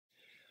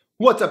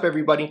What's up,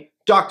 everybody?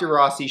 Dr.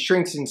 Rossi,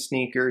 Shrinks and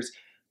Sneakers.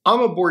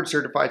 I'm a board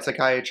certified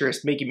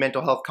psychiatrist making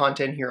mental health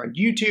content here on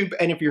YouTube,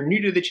 and if you're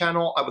new to the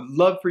channel, I would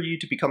love for you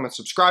to become a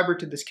subscriber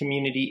to this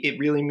community. It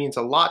really means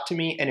a lot to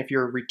me, and if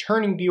you're a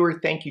returning viewer,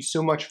 thank you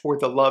so much for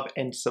the love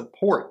and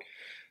support.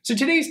 So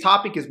today's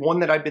topic is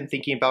one that I've been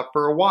thinking about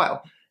for a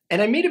while,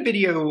 and I made a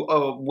video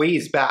a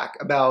ways back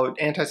about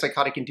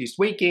antipsychotic induced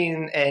weight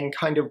gain and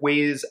kind of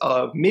ways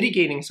of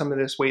mitigating some of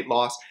this weight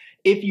loss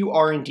if you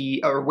are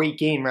indeed, or weight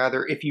gain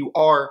rather, if you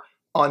are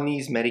on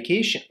these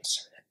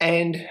medications.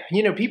 And,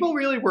 people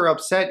really were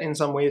upset in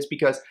some ways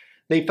because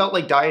they felt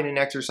like diet and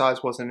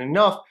exercise wasn't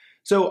enough.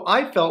 So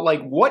I felt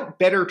like what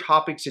better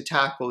topics to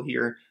tackle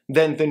here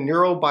than the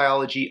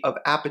neurobiology of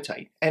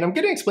appetite. And I'm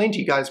going to explain to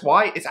you guys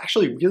why it's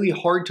actually really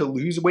hard to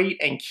lose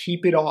weight and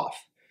keep it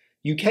off.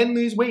 You can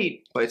lose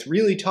weight, but it's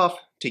really tough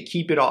to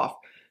keep it off.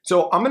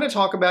 So I'm going to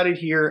talk about it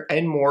here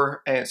and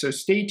more, so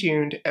stay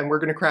tuned and we're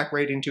going to crack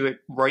right into it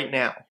right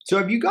now. So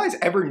have you guys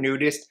ever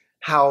noticed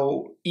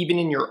how even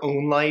in your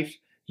own life,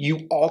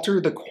 you alter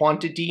the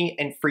quantity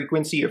and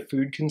frequency of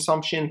food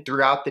consumption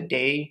throughout the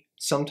day,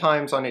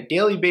 sometimes on a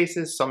daily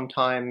basis,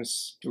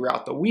 sometimes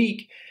throughout the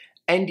week,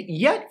 and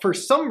yet for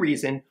some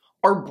reason,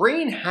 our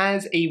brain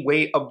has a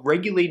way of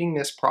regulating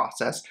this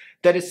process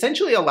that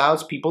essentially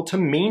allows people to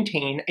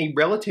maintain a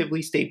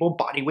relatively stable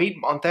body weight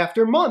month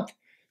after month.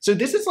 So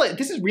this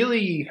is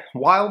really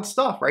wild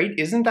stuff, right?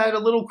 Isn't that a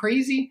little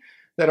crazy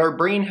that our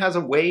brain has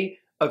a way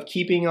of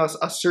keeping us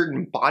a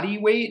certain body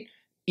weight,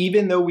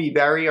 even though we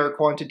vary our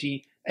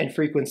quantity and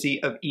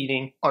frequency of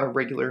eating on a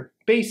regular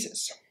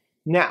basis?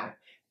 Now,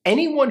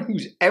 anyone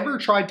who's ever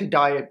tried to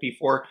diet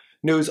before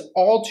knows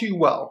all too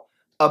well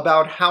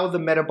about how the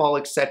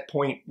metabolic set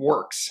point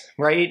works,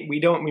 right?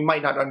 We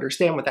might not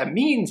understand what that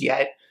means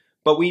yet,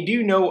 but we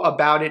do know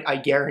about it, I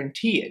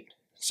guarantee it.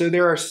 So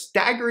there are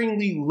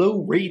staggeringly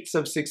low rates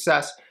of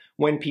success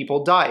when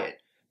people diet.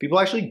 People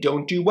actually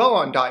don't do well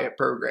on diet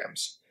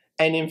programs.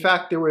 And in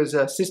fact, there was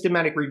a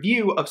systematic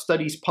review of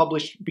studies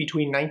published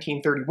between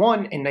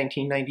 1931 and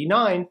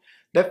 1999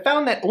 that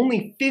found that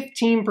only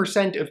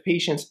 15% of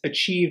patients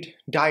achieved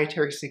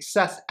dietary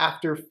success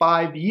after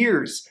 5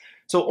 years.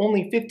 So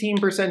only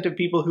 15% of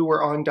people who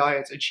were on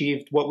diets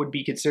achieved what would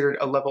be considered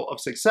a level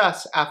of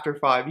success after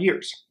 5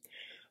 years.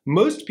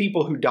 Most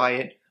people who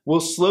diet will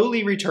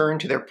slowly return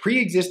to their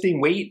pre-existing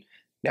weight.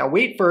 Now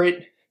wait for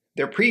it,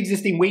 their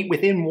pre-existing weight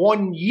within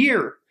 1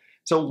 year.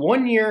 So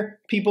 1 year,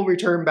 people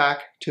return back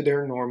to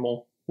their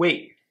normal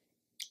weight.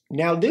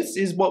 Now this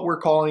is what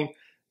we're calling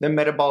the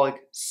metabolic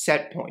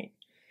set point.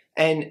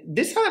 And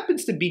this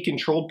happens to be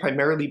controlled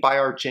primarily by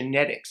our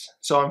genetics.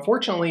 So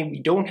unfortunately, we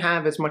don't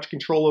have as much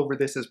control over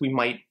this as we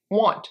might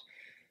want.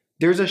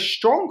 There's a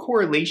strong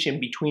correlation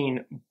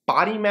between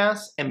body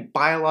mass and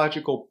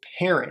biological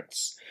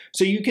parents.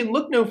 So you can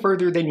look no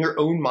further than your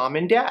own mom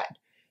and dad.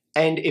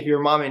 And if your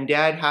mom and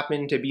dad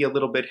happen to be a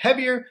little bit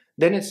heavier,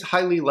 then it's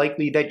highly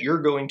likely that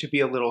you're going to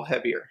be a little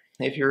heavier.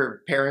 If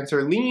your parents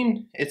are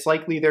lean, it's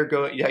likely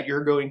that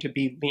you're going to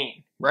be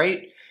lean,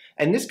 right?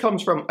 And this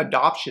comes from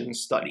adoption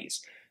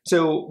studies.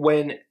 So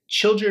when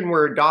children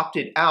were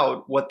adopted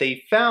out, what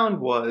they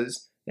found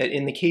was that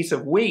in the case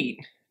of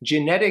weight,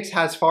 genetics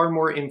has far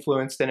more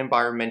influence than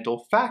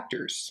environmental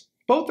factors.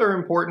 Both are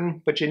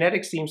important, but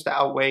genetics seems to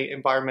outweigh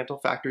environmental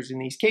factors in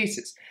these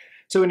cases.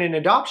 So in an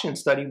adoption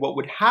study, what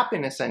would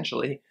happen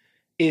essentially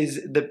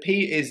is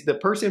the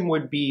person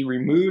would be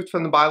removed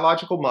from the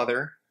biological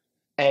mother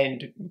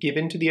and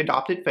given to the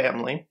adopted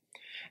family.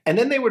 And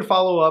then they would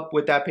follow up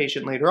with that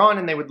patient later on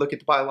and they would look at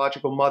the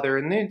biological mother,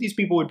 and these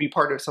people would be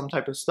part of some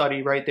type of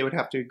study, right? They would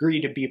have to agree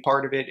to be a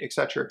part of it,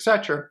 etc.,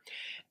 etc.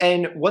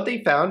 And what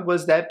they found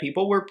was that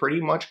people were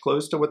pretty much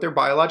close to what their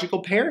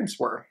biological parents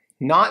were,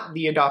 not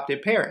the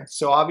adopted parents.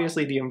 So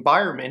obviously the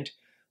environment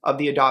of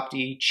the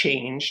adoptee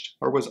changed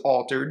or was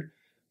altered,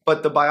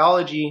 but the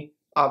biology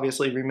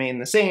obviously remained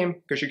the same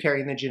because you're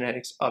carrying the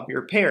genetics of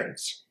your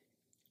parents.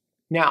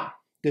 Now,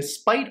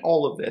 despite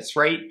all of this,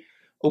 right,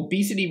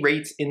 obesity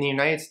rates in the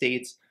United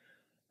States,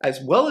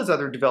 as well as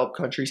other developed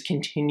countries,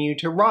 continue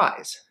to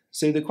rise.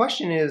 So the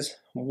question is,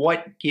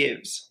 what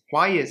gives?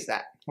 Why is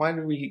that? Why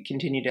do we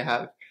continue to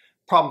have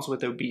problems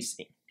with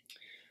obesity?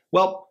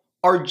 Well,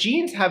 our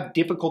genes have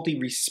difficulty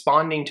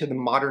responding to the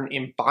modern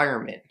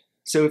environment.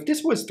 So if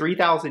this was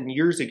 3,000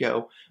 years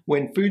ago,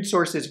 when food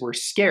sources were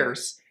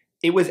scarce,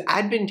 it was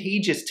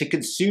advantageous to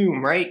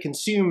consume, right?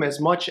 Consume as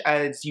much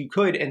as you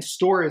could and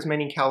store as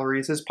many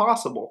calories as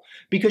possible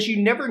because you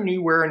never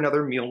knew where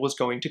another meal was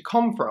going to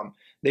come from.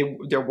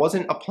 There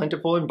wasn't a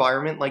plentiful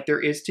environment like there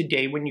is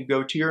today when you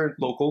go to your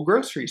local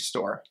grocery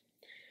store.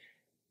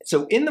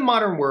 So in the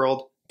modern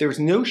world, there's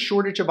no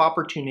shortage of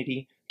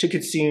opportunity to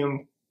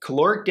consume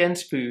caloric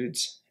dense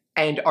foods,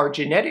 and our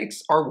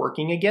genetics are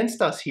working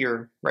against us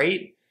here,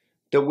 right?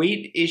 The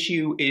weight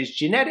issue is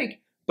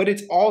genetic, but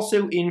it's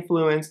also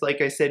influenced, like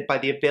I said, by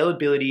the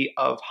availability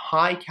of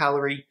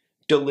high-calorie,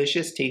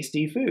 delicious,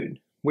 tasty food,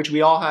 which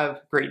we all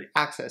have great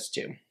access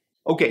to.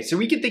 Okay, so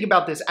we can think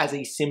about this as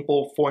a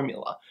simple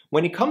formula.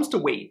 When it comes to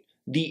weight,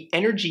 the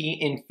energy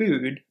in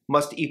food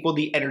must equal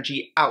the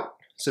energy out.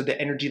 So the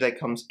energy that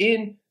comes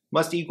in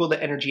must equal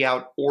the energy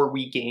out or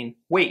we gain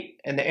weight.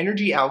 And the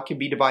energy out can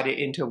be divided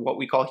into what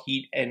we call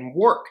heat and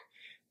work.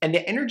 And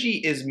the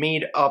energy is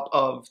made up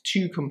of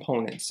two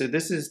components. So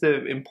this is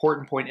the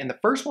important point. And the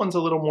first one's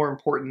a little more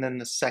important than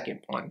the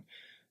second one.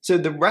 So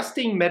the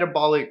resting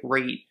metabolic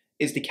rate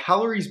is the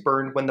calories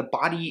burned when the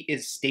body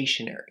is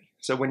stationary.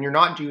 So when you're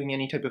not doing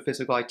any type of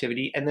physical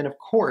activity. And then of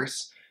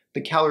course,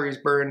 the calories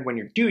burned when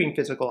you're doing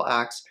physical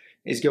acts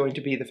is going to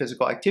be the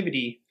physical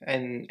activity,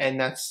 and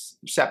that's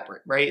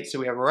separate, right? So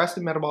we have a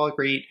resting metabolic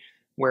rate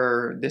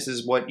where this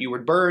is what you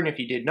would burn if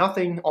you did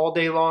nothing all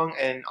day long,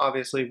 and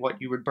obviously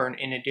what you would burn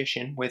in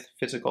addition with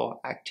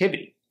physical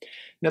activity.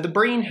 Now the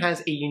brain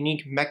has a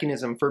unique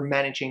mechanism for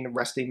managing the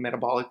resting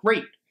metabolic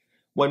rate.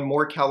 When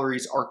more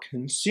calories are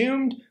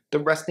consumed, the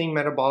resting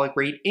metabolic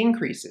rate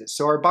increases.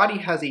 So our body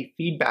has a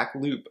feedback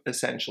loop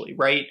essentially,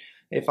 right?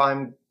 If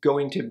I'm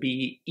going to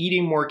be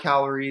eating more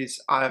calories,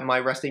 my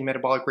resting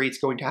metabolic rate is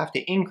going to have to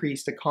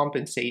increase to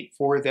compensate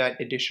for that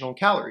additional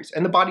calories.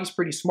 And the body's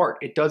pretty smart.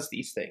 It does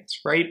these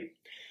things, right?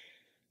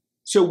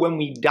 So when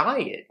we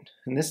diet,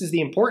 and this is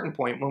the important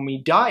point, when we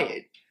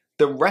diet,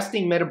 the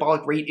resting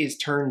metabolic rate is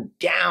turned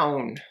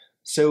down.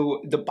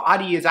 So the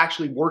body is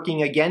actually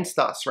working against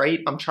us,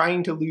 right? I'm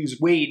trying to lose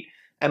weight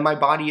and my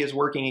body is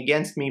working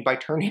against me by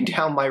turning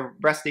down my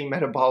resting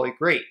metabolic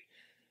rate.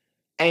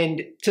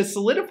 And to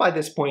solidify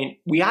this point,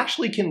 we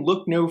actually can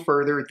look no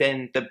further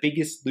than The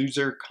Biggest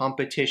Loser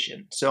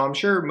competition. So I'm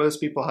sure most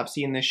people have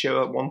seen this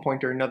show at one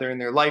point or another in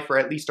their life, or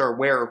at least are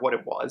aware of what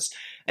it was.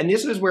 And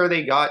this is where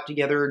they got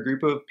together a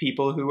group of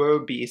people who were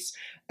obese,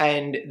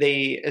 and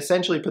they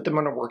essentially put them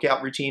on a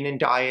workout routine and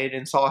diet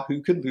and saw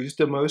who could lose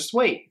the most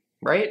weight,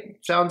 right?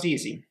 Sounds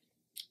easy.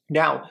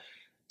 Now,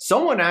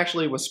 someone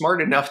actually was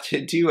smart enough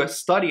to do a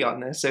study on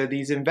this. So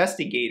these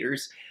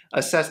investigators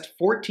assessed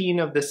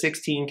 14 of the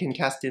 16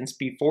 contestants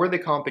before the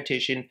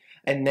competition,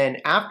 and then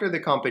after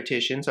the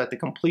competition, so at the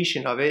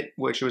completion of it,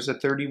 which was a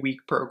 30-week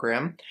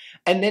program,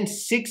 and then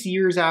 6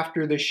 years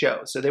after the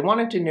show. So they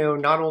wanted to know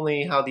not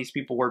only how these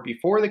people were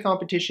before the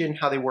competition,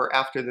 how they were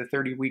after the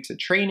 30 weeks of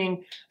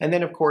training, and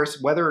then of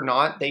course, whether or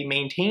not they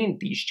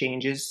maintained these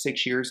changes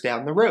 6 years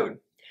down the road.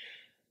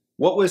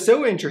 What was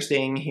so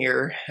interesting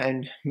here,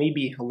 and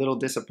maybe a little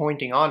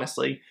disappointing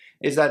honestly,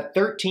 is that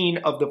 13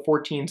 of the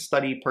 14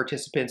 study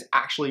participants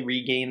actually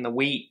regained the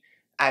weight,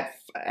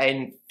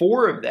 and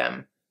 4 of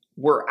them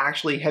were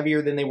actually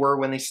heavier than they were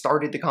when they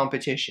started the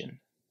competition.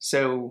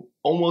 So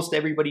almost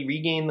everybody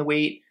regained the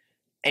weight,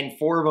 and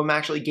 4 of them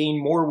actually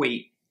gained more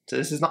weight. So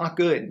this is not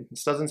good.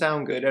 This doesn't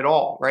sound good at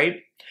all, right?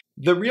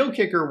 The real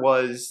kicker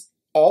was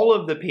all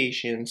of the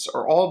patients,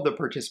 or all of the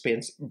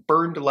participants,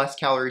 burned less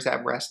calories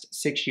at rest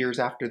 6 years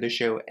after the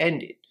show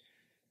ended.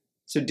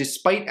 So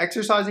despite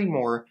exercising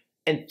more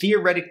and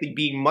theoretically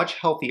being much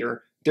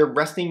healthier, their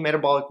resting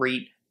metabolic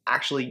rate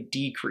actually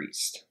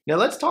decreased. Now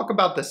let's talk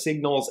about the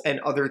signals and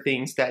other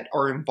things that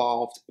are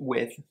involved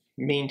with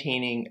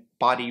maintaining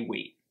body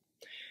weight.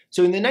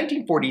 So in the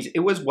 1940s,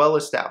 it was well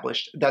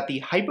established that the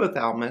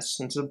hypothalamus,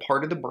 since it's a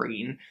part of the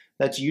brain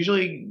that's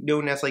usually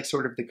known as like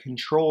sort of the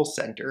control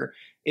center,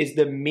 is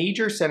the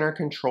major center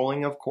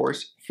controlling, of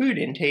course, food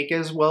intake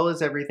as well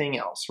as everything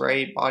else,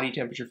 right? Body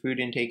temperature, food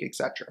intake,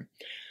 etc.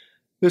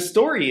 The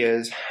story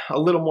is a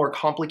little more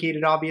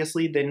complicated,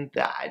 obviously, than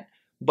that,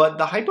 but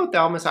the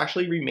hypothalamus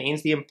actually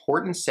remains the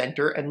important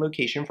center and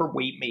location for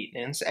weight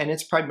maintenance, and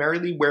it's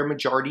primarily where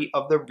majority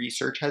of the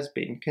research has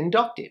been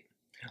conducted.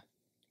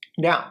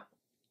 Now,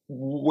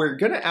 we're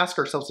going to ask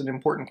ourselves an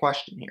important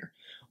question here.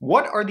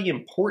 What are the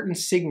important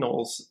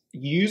signals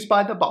used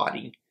by the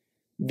body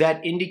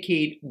that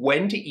indicate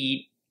when to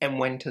eat and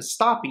when to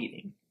stop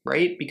eating,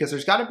 right? Because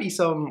there's got to be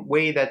some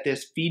way that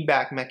this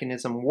feedback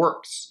mechanism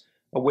works,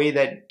 a way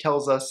that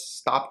tells us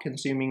stop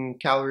consuming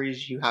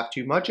calories, you have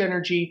too much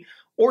energy,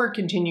 or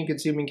continue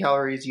consuming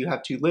calories, you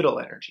have too little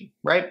energy,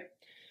 right?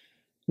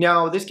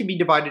 Now, this can be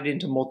divided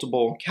into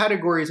multiple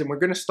categories, and we're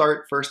going to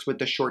start first with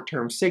the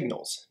short-term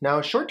signals.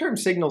 Now, short-term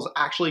signals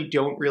actually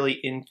don't really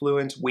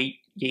influence weight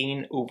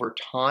gain over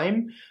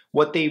time.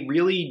 What they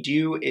really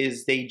do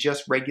is they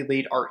just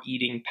regulate our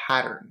eating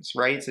patterns,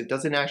 right? So it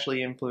doesn't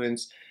actually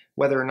influence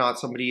whether or not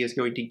somebody is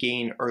going to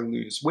gain or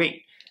lose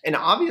weight. And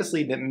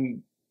obviously, the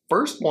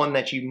first one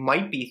that you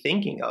might be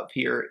thinking of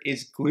here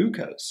is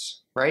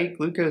glucose, right?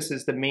 Glucose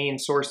is the main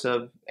source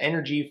of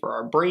energy for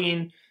our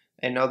brain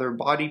and other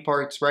body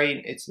parts,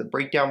 right? It's the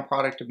breakdown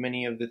product of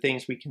many of the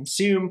things we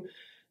consume.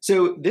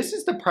 So this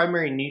is the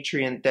primary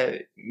nutrient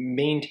that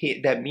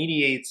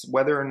mediates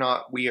whether or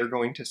not we are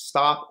going to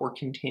stop or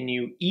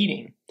continue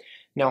eating.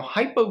 Now,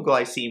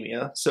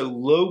 hypoglycemia, so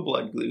low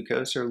blood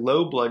glucose or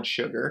low blood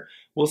sugar,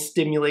 will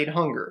stimulate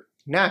hunger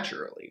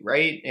naturally,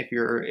 right? If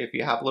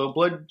you have low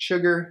blood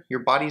sugar, your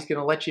body's going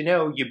to let you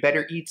know you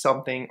better eat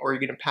something or you're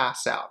going to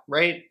pass out,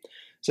 right?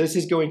 So this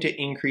is going to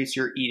increase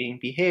your eating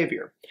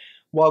behavior.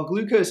 While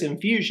glucose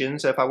infusion,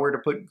 so if I were to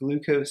put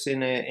glucose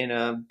in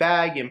a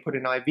bag and put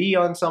an IV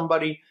on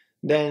somebody,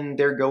 then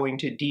they're going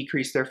to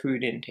decrease their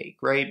food intake,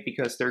 right?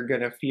 Because they're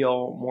going to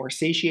feel more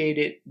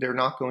satiated, they're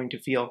not going to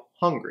feel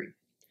hungry.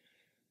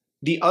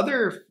 The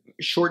other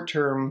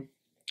short-term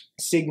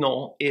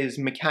signal is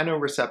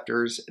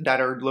mechanoreceptors that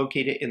are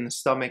located in the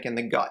stomach and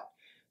the gut.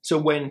 So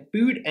when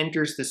food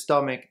enters the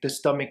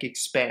stomach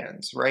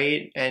expands,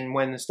 right? And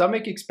when the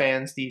stomach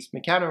expands, these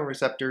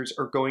mechanoreceptors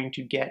are going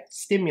to get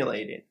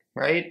stimulated,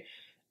 right?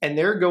 And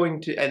that's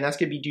going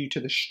to be due to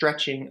the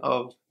stretching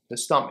of the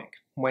stomach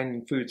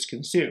when food's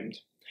consumed.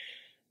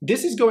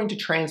 This is going to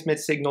transmit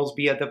signals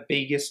via the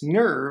vagus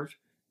nerve,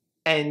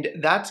 and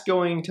that's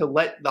going to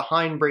let the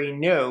hindbrain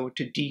know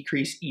to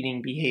decrease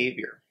eating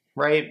behavior,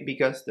 right?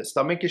 Because the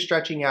stomach is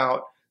stretching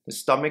out, the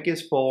stomach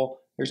is full,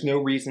 there's no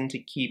reason to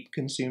keep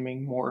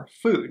consuming more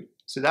food.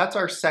 So that's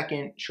our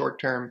second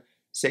short-term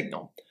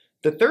signal.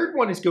 The third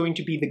one is going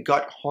to be the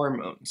gut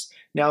hormones.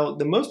 Now,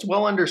 the most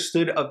well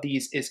understood of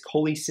these is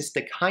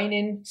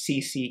cholecystokinin,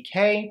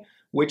 CCK,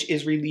 which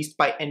is released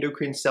by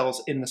endocrine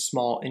cells in the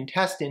small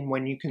intestine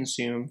when you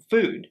consume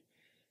food.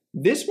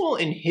 This will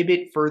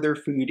inhibit further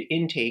food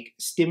intake,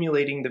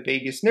 stimulating the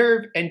vagus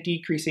nerve and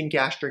decreasing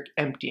gastric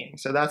emptying.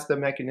 So that's the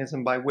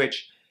mechanism by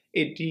which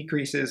it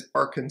decreases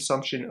our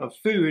consumption of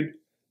food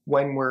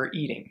when we're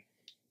eating.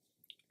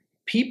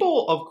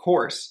 People, of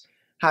course,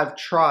 have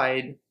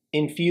tried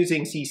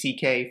infusing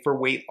CCK for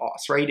weight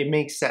loss, right? It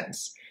makes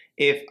sense.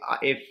 If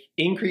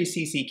increased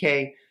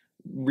CCK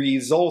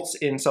results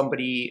in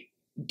somebody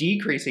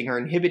decreasing or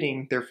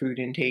inhibiting their food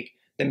intake,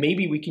 then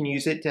maybe we can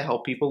use it to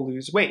help people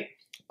lose weight.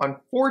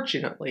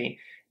 Unfortunately,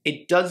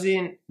 it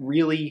doesn't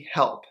really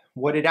help.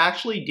 What it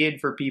actually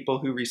did for people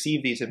who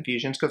received these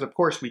infusions, because of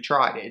course we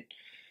tried it,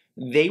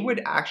 they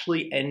would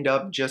actually end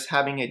up just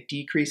having a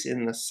decrease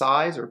in the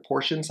size or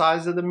portion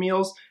size of the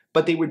meals,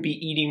 but they would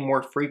be eating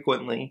more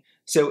frequently.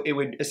 So it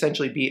would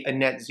essentially be a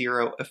net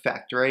zero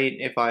effect, right?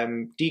 If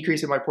I'm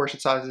decreasing my portion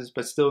sizes,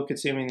 but still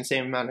consuming the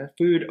same amount of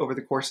food over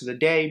the course of the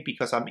day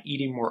because I'm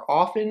eating more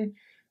often,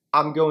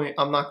 I'm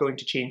not going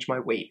to change my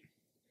weight.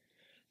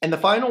 And the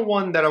final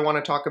one that I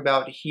want to talk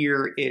about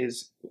here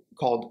is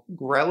called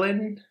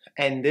ghrelin,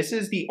 and this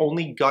is the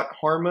only gut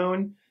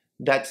hormone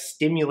that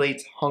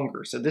stimulates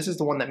hunger. So this is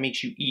the one that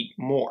makes you eat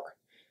more.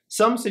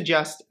 Some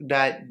suggest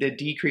that the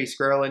decreased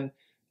ghrelin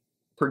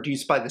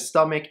produced by the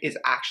stomach is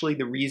actually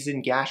the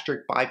reason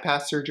gastric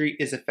bypass surgery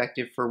is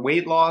effective for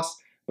weight loss,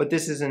 but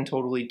this isn't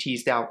totally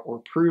teased out or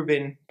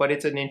proven, but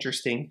it's an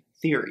interesting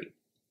theory.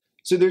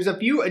 So there's a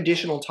few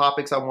additional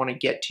topics I want to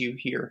get to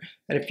here,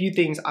 and a few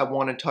things I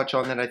want to touch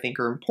on that I think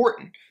are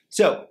important.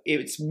 So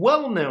it's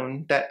well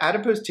known that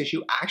adipose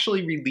tissue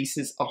actually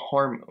releases a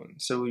hormone.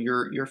 So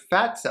your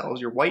fat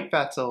cells, your white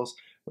fat cells,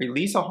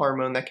 release a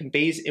hormone that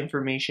conveys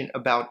information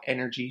about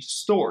energy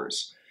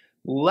stores.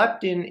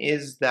 Leptin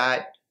is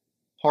that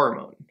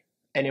hormone,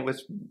 and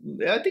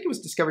I think it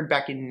was discovered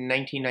back in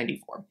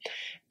 1994.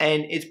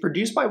 And it's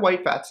produced by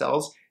white fat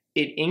cells.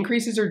 It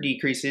increases or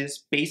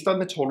decreases based on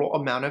the total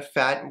amount of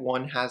fat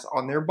one has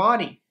on their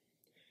body.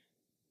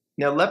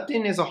 Now,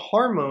 leptin is a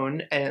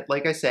hormone, and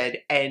like I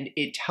said, and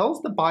it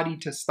tells the body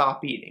to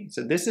stop eating.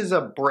 So this is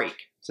a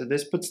brake. So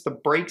this puts the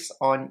brakes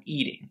on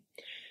eating.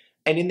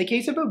 And in the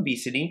case of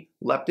obesity,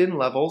 leptin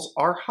levels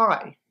are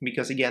high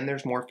because, again,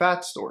 there's more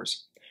fat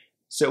stores.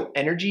 So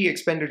energy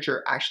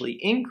expenditure actually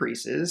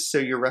increases, so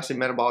your resting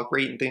metabolic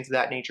rate and things of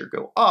that nature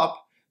go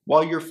up,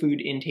 while your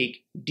food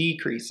intake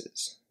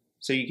decreases.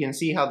 So you can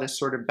see how this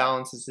sort of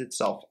balances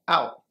itself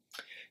out.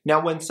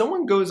 Now, when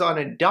someone goes on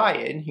a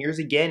diet, here's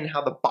again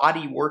how the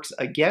body works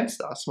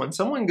against us. When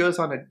someone goes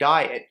on a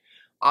diet,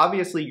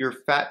 obviously your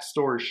fat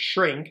stores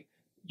shrink,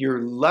 your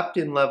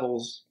leptin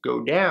levels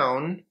go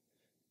down,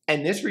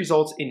 and this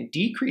results in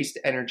decreased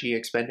energy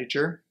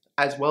expenditure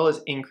as well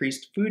as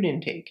increased food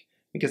intake.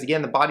 Because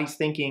again, the body's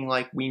thinking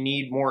like we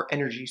need more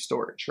energy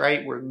storage,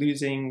 right? We're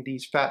losing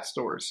these fat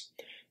stores.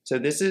 So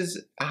this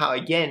is how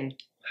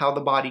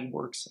the body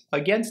works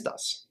against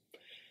us.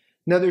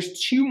 Now there's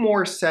two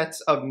more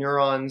sets of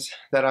neurons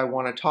that I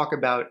want to talk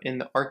about in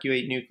the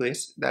arcuate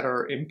nucleus that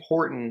are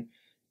important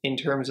in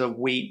terms of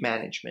weight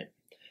management.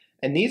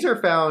 And these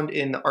are found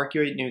in the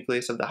arcuate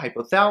nucleus of the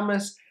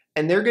hypothalamus,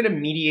 and they're going to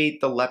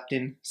mediate the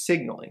leptin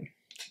signaling.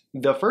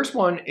 The first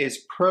one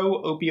is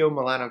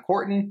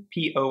pro-opiomelanocortin,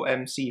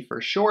 POMC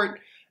for short,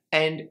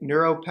 and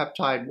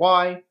neuropeptide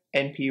Y,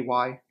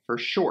 NPY for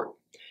short.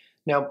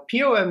 Now,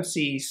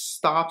 POMC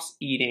stops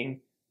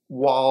eating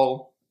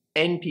while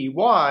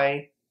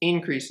NPY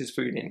increases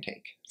food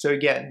intake. So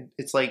again,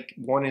 it's like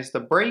one is the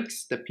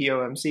brakes, the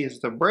POMC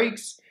is the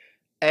brakes,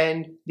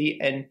 and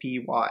the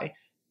NPY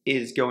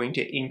is going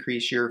to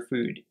increase your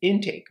food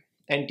intake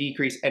and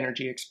decrease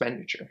energy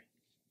expenditure.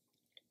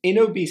 In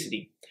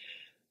obesity,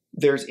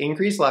 there's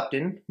increased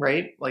leptin,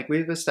 right, like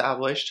we've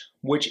established,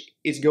 which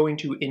is going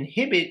to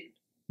inhibit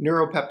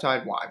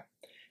neuropeptide Y,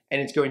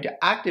 and it's going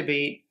to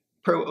activate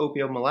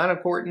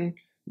pro-opiomelanocortin,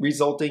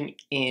 resulting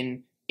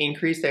in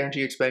increased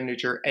energy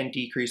expenditure and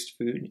decreased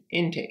food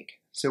intake.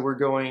 So we're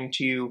going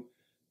to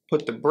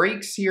put the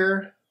brakes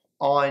here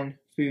on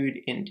food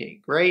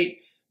intake, right,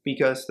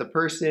 because the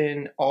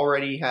person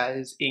already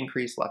has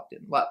increased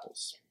leptin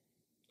levels.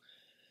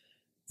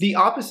 The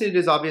opposite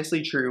is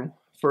obviously true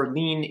for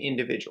lean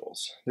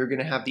individuals. They're going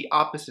to have the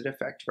opposite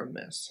effect from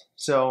this.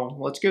 So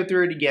let's go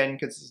through it again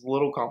because it's a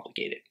little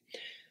complicated.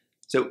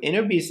 So in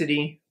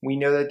obesity, we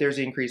know that there's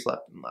increased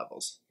leptin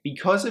levels.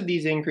 Because of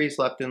these increased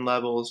leptin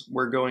levels,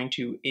 we're going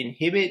to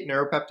inhibit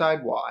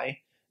neuropeptide Y.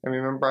 And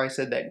remember I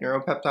said that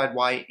neuropeptide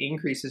Y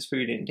increases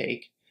food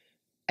intake.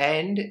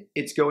 And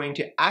it's going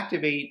to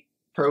activate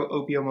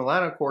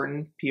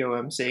pro-opiomelanocortin,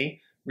 POMC,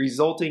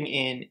 resulting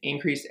in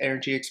increased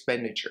energy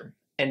expenditure.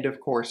 And of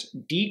course,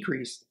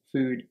 decreased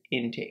food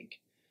intake.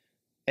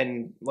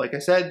 And like I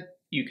said,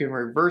 you can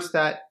reverse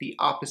that. The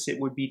opposite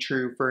would be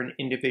true for an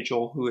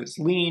individual who is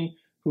lean,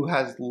 who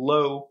has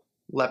low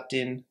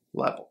leptin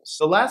levels.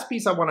 The last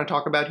piece I want to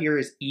talk about here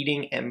is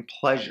eating and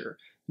pleasure.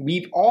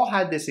 We've all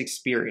had this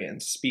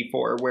experience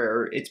before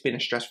where it's been a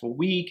stressful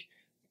week,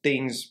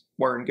 things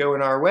weren't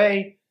going our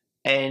way,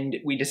 and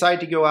we decide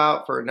to go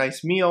out for a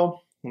nice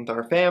meal with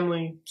our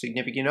family,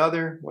 significant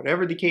other,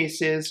 whatever the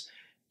case is,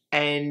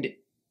 and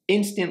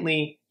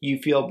instantly you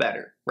feel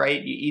better,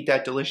 right? You eat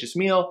that delicious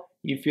meal,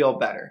 you feel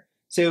better.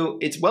 So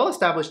it's well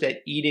established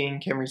that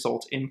eating can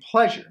result in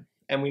pleasure.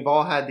 And we've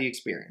all had the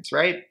experience,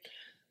 right?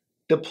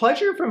 The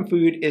pleasure from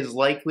food is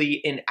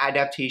likely an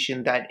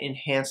adaptation that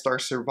enhanced our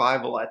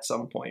survival at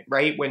some point,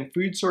 right? When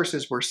food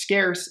sources were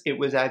scarce, it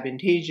was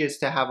advantageous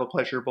to have a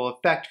pleasurable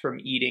effect from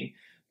eating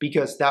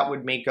because that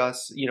would make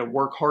us,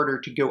 work harder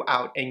to go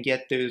out and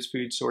get those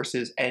food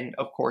sources and,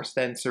 of course,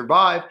 then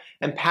survive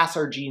and pass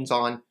our genes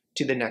on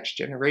to the next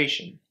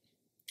generation.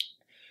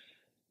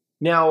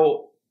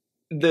 Now,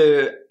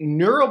 the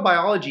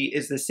neurobiology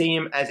is the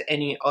same as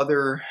any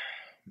other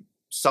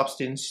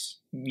substance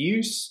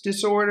use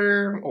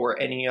disorder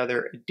or any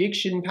other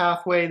addiction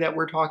pathway that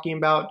we're talking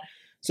about.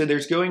 So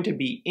there's going to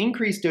be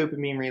increased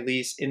dopamine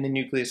release in the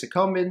nucleus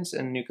accumbens,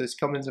 and nucleus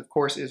accumbens, of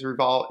course, is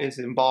involved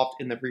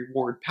in the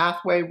reward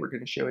pathway. We're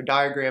going to show a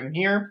diagram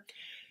here.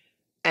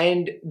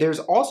 And there's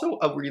also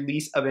a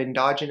release of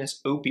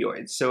endogenous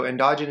opioids. So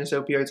endogenous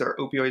opioids are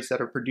opioids that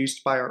are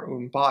produced by our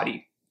own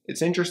body.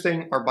 It's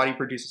interesting, our body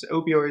produces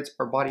opioids,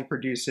 our body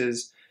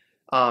produces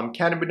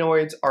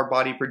cannabinoids, our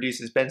body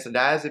produces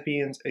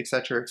benzodiazepines,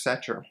 etc.,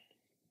 etc.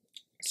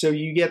 So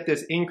you get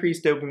this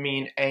increased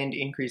dopamine and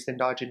increased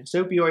endogenous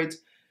opioids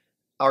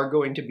are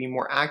going to be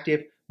more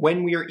active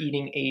when we are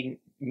eating a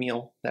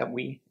meal that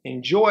we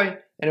enjoy.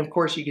 And of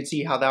course, you can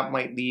see how that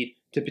might lead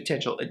to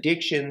potential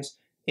addictions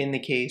in the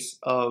case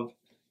of,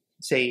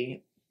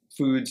 say,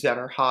 foods that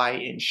are high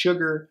in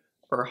sugar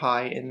or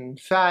high in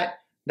fat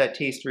that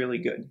taste really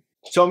good.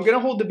 So I'm going to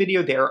hold the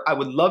video there. I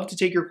would love to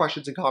take your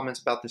questions and comments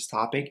about this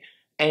topic.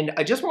 And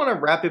I just want to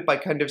wrap it by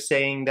kind of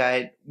saying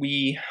that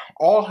we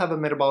all have a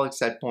metabolic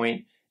set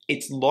point.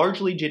 It's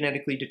largely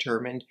genetically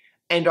determined,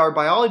 and our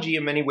biology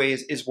in many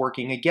ways is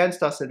working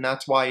against us, and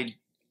that's why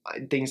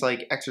things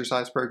like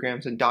exercise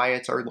programs and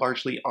diets are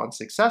largely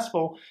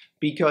unsuccessful,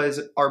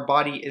 because our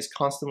body is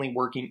constantly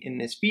working in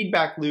this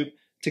feedback loop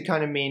to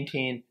kind of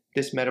maintain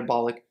this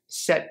metabolic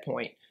set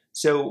point.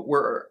 So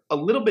we're a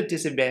little bit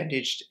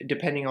disadvantaged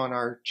depending on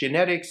our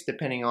genetics,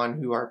 depending on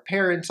who our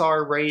parents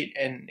are, right,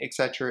 and et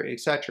cetera,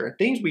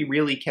 things we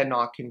really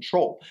cannot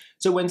control.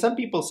 So when some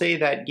people say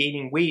that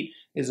gaining weight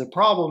is a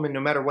problem and no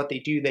matter what they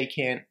do, they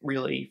can't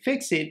really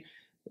fix it,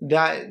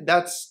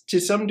 that's to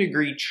some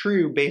degree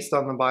true based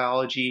on the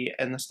biology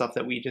and the stuff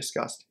that we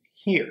discussed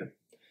here.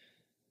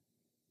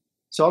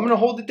 So I'm going to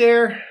hold it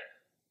there.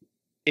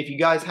 If you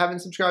guys haven't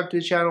subscribed to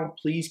the channel,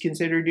 please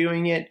consider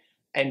doing it.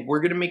 And we're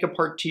going to make a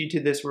part 2 to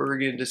this where we're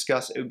going to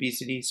discuss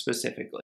obesity specifically.